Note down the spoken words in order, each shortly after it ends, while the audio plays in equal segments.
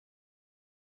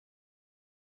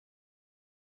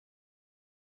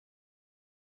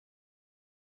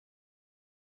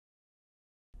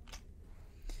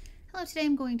Hello, today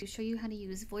I'm going to show you how to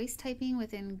use voice typing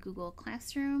within Google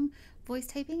Classroom. Voice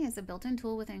typing is a built-in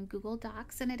tool within Google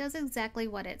Docs, and it does exactly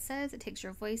what it says. It takes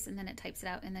your voice and then it types it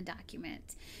out in the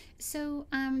document. So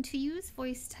to use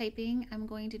voice typing, I'm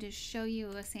going to just show you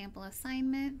a sample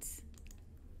assignment.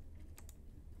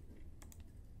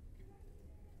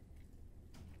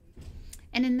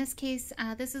 And in this case,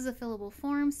 this is a fillable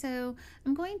form, so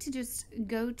I'm going to just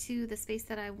go to the space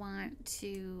that I want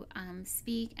to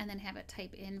speak and then have it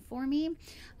type in for me.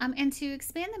 And to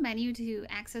expand the menu to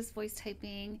access voice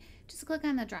typing, just click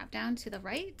on the drop down to the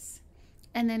right,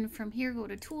 and then from here go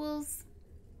to Tools,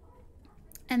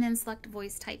 and then select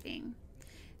Voice Typing.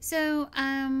 So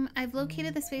I've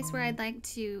located the space where I'd like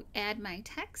to add my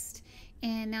text,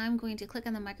 and now I'm going to click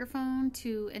on the microphone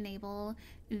to enable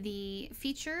the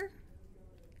feature.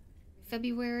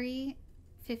 February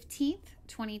 15th,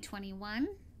 2021.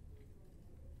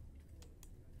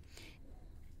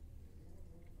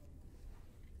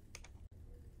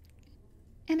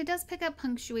 And it does pick up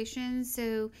punctuation,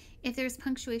 so if there's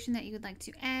punctuation that you would like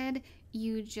to add,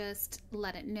 you just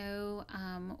let it know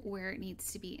where it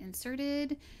needs to be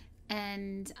inserted,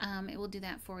 and it will do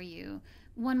that for you.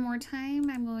 One more time,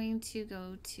 I'm going to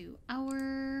go to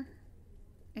Hour,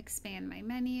 expand my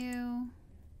menu,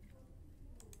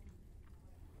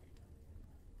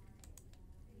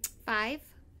 5,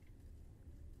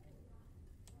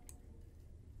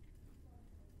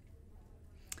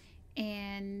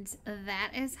 and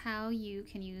that is how you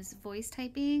can use voice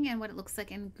typing and what it looks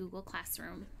like in Google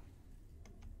Classroom.